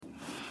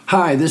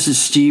Hi, this is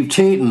Steve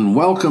Tayton.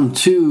 Welcome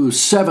to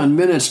 7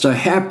 Minutes to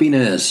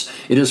Happiness.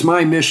 It is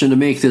my mission to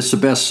make this the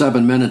best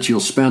 7 minutes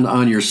you'll spend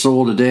on your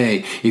soul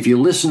today. If you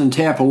listen and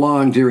tap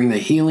along during the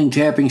healing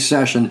tapping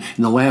session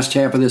in the last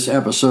half of this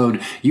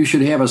episode, you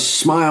should have a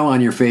smile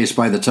on your face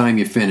by the time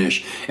you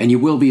finish, and you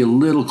will be a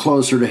little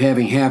closer to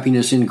having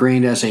happiness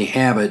ingrained as a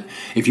habit.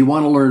 If you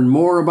want to learn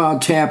more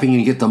about tapping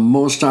and get the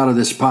most out of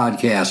this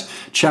podcast,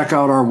 check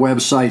out our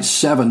website,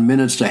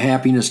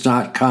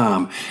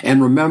 7minutstohappiness.com.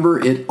 And remember,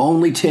 it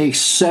only takes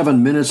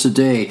 7 minutes a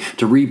day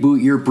to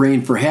reboot your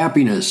brain for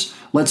happiness.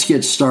 Let's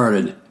get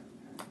started.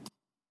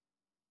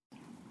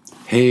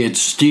 Hey, it's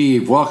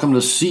Steve. Welcome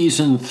to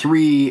Season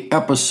 3,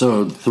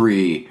 Episode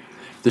 3.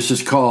 This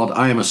is called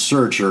I Am a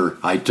Searcher.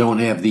 I Don't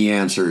Have the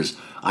Answers.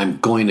 I'm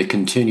going to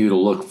continue to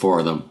look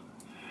for them.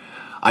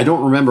 I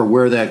don't remember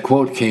where that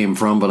quote came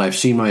from, but I've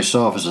seen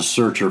myself as a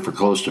searcher for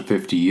close to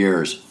 50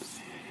 years.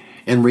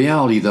 In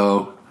reality,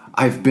 though,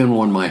 I've been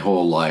one my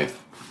whole life.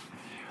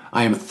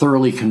 I am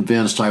thoroughly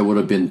convinced I would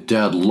have been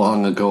dead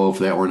long ago if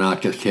that were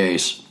not the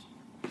case.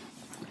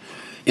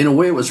 In a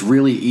way, it was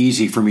really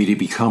easy for me to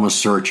become a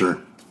searcher.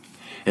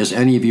 As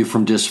any of you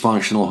from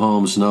dysfunctional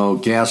homes know,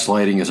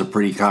 gaslighting is a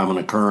pretty common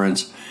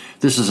occurrence.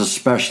 This is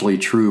especially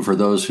true for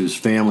those whose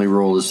family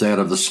role is that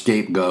of the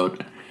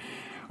scapegoat.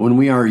 When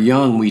we are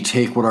young, we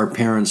take what our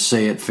parents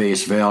say at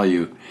face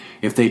value.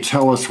 If they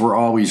tell us we're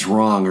always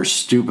wrong or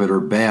stupid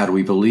or bad,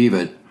 we believe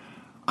it.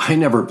 I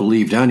never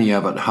believed any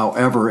of it.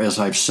 However, as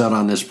I've said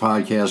on this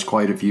podcast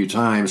quite a few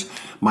times,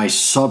 my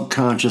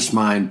subconscious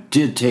mind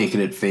did take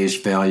it at face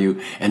value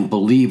and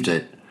believed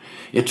it.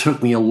 It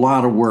took me a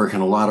lot of work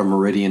and a lot of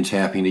meridian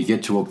tapping to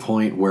get to a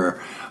point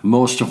where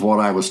most of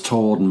what I was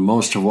told and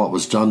most of what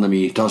was done to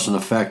me doesn't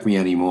affect me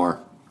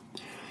anymore.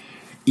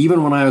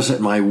 Even when I was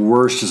at my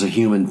worst as a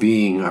human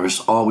being, I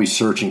was always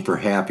searching for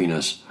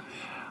happiness.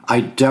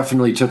 I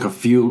definitely took a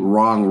few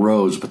wrong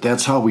roads, but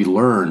that's how we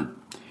learn.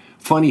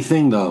 Funny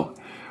thing, though,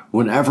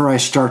 whenever I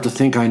start to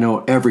think I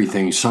know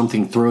everything,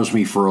 something throws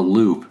me for a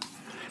loop.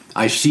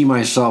 I see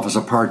myself as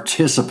a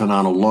participant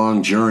on a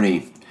long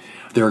journey.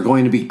 There are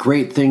going to be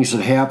great things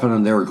that happen,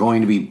 and there are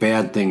going to be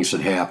bad things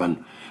that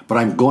happen. But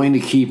I'm going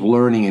to keep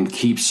learning and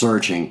keep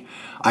searching.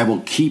 I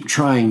will keep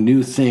trying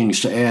new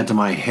things to add to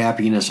my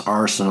happiness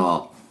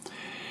arsenal.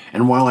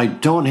 And while I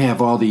don't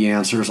have all the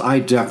answers, I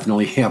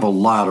definitely have a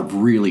lot of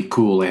really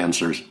cool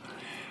answers.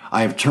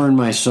 I have turned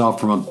myself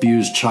from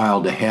abused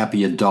child to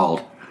happy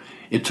adult.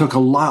 It took a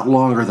lot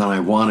longer than I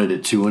wanted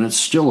it to, and it's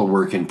still a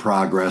work in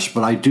progress,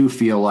 but I do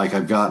feel like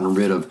I've gotten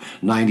rid of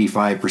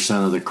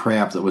 95% of the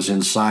crap that was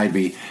inside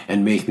me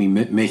and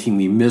making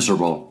me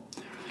miserable.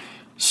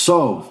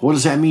 So, what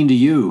does that mean to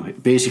you?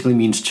 It basically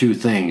means two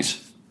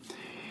things.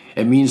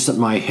 It means that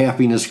my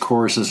happiness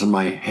courses and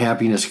my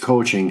happiness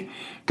coaching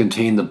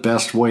contain the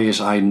best ways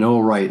I know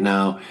right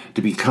now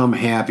to become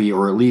happy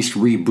or at least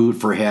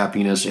reboot for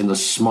happiness in the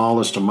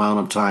smallest amount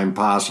of time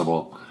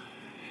possible.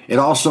 It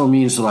also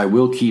means that I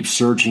will keep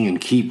searching and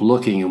keep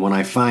looking, and when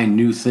I find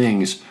new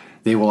things,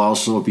 they will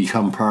also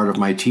become part of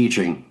my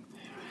teaching.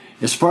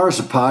 As far as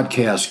the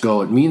podcasts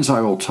go, it means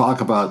I will talk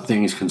about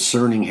things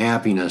concerning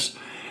happiness,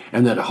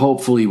 and that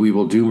hopefully we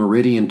will do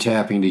meridian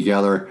tapping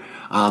together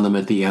on them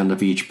at the end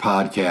of each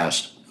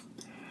podcast.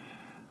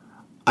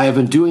 I have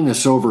been doing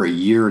this over a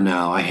year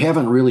now. I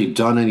haven't really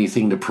done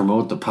anything to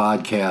promote the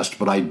podcast,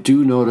 but I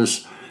do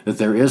notice that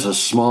there is a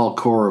small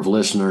core of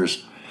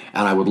listeners,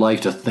 and I would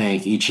like to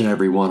thank each and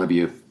every one of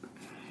you.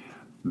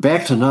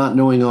 Back to not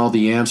knowing all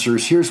the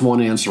answers, here's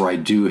one answer I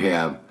do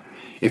have.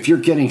 If you're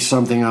getting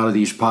something out of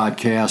these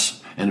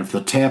podcasts, and if the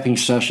tapping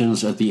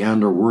sessions at the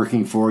end are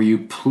working for you,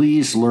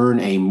 please learn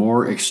a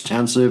more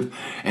extensive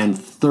and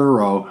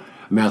thorough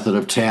method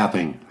of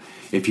tapping.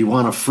 If you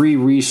want a free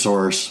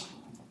resource,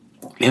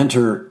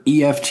 enter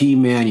EFT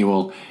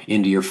Manual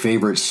into your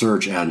favorite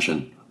search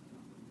engine.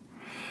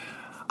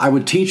 I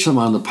would teach them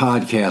on the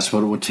podcast,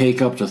 but it would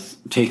take up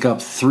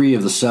 3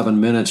 of the 7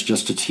 minutes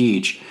just to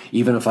teach,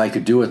 even if I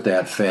could do it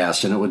that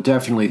fast, and it would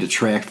definitely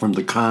detract from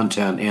the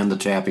content and the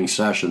tapping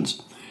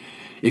sessions.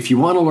 If you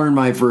want to learn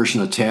my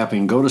version of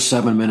tapping, go to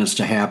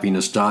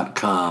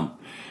 7minutstohappiness.com.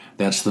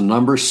 That's the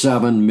number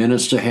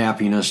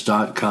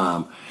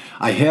 7minutstohappiness.com.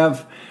 I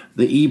have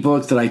the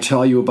ebook that I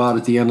tell you about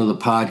at the end of the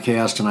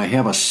podcast, and I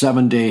have a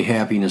 7-day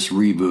happiness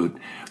reboot.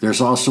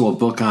 There's also a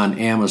book on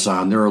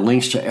Amazon. There are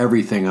links to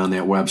everything on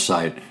that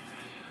website.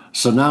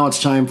 So now it's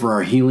time for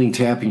our healing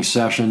tapping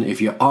session.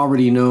 If you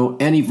already know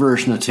any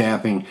version of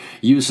tapping,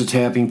 use the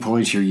tapping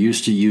points you're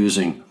used to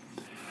using.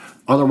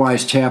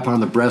 Otherwise, tap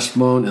on the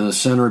breastbone in the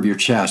center of your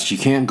chest. You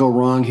can't go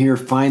wrong here.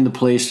 Find the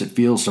place that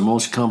feels the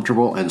most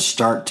comfortable and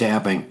start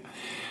tapping.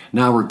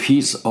 Now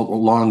repeat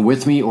along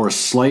with me or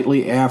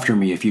slightly after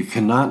me. If you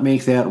cannot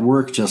make that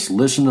work, just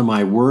listen to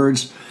my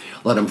words.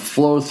 Let them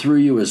flow through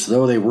you as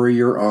though they were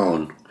your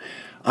own.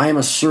 I am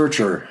a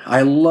searcher.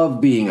 I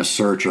love being a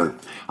searcher.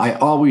 I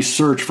always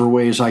search for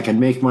ways I can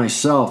make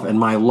myself and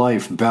my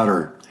life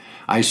better.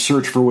 I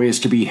search for ways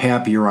to be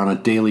happier on a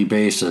daily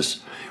basis.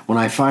 When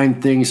I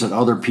find things that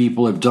other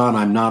people have done,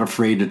 I'm not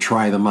afraid to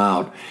try them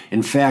out.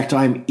 In fact,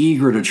 I'm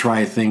eager to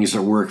try things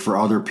that work for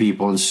other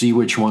people and see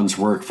which ones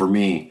work for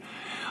me.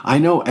 I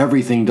know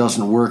everything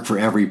doesn't work for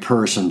every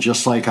person,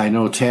 just like I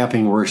know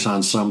tapping works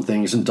on some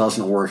things and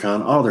doesn't work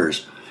on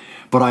others.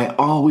 But I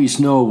always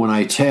know when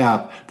I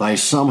tap that I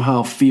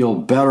somehow feel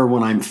better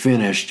when I'm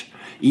finished,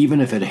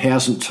 even if it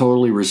hasn't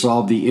totally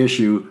resolved the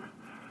issue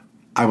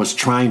I was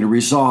trying to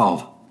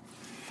resolve.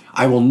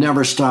 I will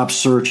never stop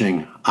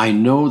searching. I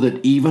know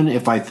that even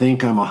if I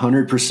think I'm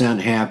 100%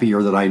 happy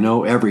or that I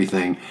know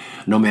everything,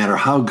 no matter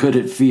how good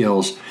it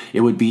feels,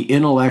 it would be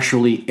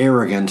intellectually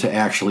arrogant to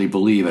actually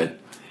believe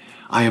it.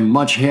 I am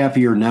much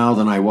happier now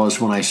than I was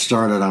when I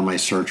started on my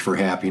search for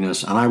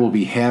happiness, and I will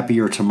be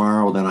happier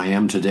tomorrow than I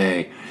am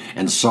today,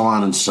 and so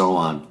on and so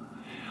on.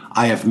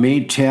 I have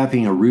made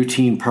tapping a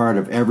routine part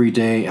of every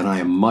day, and I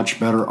am much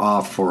better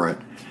off for it.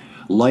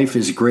 Life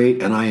is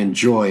great, and I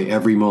enjoy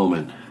every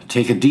moment.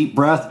 Take a deep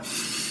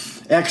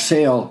breath,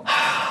 exhale,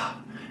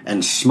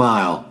 and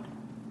smile.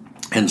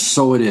 And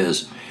so it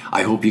is.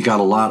 I hope you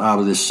got a lot out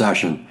of this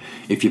session.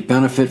 If you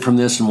benefit from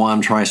this and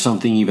want to try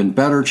something even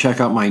better,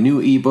 check out my new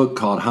ebook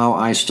called How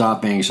I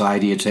Stop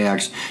Anxiety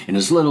Attacks in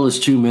as little as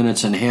 2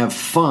 minutes and have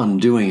fun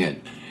doing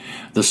it.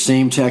 The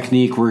same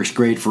technique works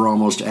great for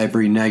almost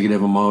every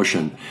negative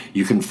emotion.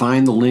 You can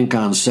find the link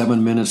on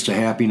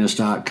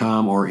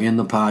 7minutes-to-happiness.com or in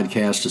the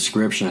podcast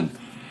description.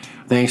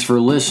 Thanks for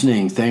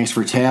listening, thanks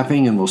for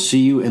tapping, and we'll see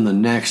you in the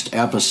next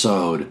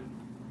episode.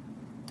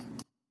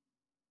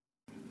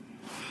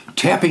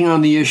 Tapping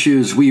on the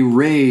issues we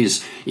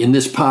raise in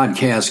this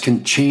podcast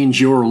can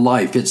change your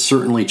life. It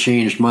certainly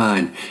changed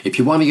mine. If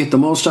you want to get the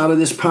most out of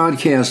this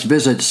podcast,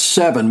 visit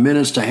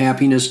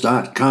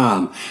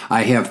 7minutes-to-happiness.com.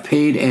 I have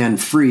paid and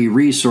free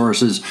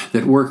resources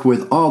that work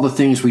with all the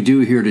things we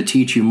do here to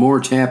teach you more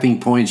tapping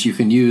points you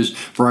can use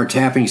for our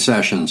tapping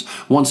sessions.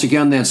 Once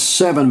again, that's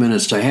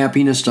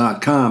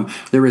 7minutes-to-happiness.com.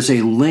 There is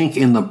a link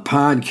in the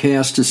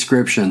podcast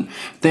description.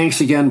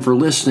 Thanks again for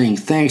listening.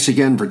 Thanks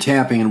again for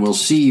tapping, and we'll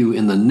see you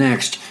in the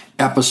next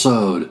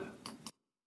episode.